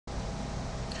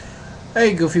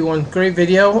Hey, Goofy One, great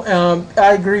video.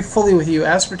 I agree fully with you.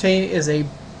 Aspartame is a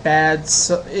bad.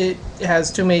 It has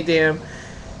too many damn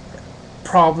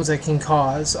problems it can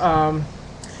cause.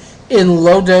 In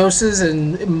low doses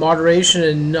and in moderation,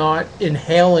 and not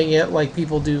inhaling it like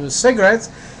people do with cigarettes,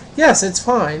 yes, it's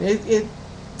fine. It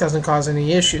doesn't cause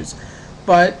any issues.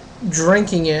 But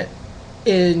drinking it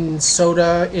in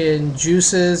soda, in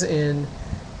juices, in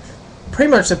pretty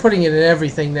much they're putting it in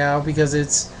everything now because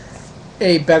it's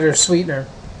a better sweetener.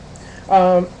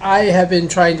 I have been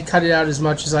trying to cut it out as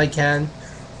much as I can.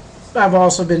 I've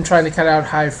also been trying to cut out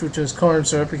high fructose corn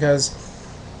syrup because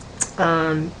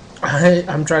I'm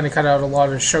trying to cut out a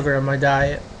lot of sugar in my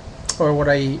diet or what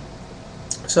I eat.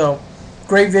 So,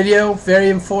 great video, very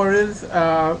informative.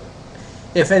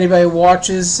 If anybody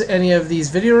watches any of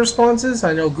these video responses,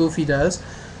 I know Goofy does.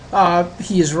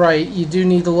 He is right. You do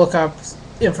need to look up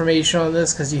information on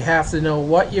this because you have to know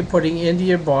what you're putting into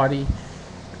your body,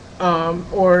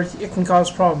 or it can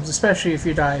cause problems, especially if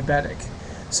you're diabetic.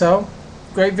 So,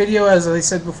 great video as I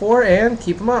said before, and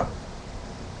keep them up.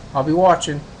 I'll be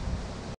watching.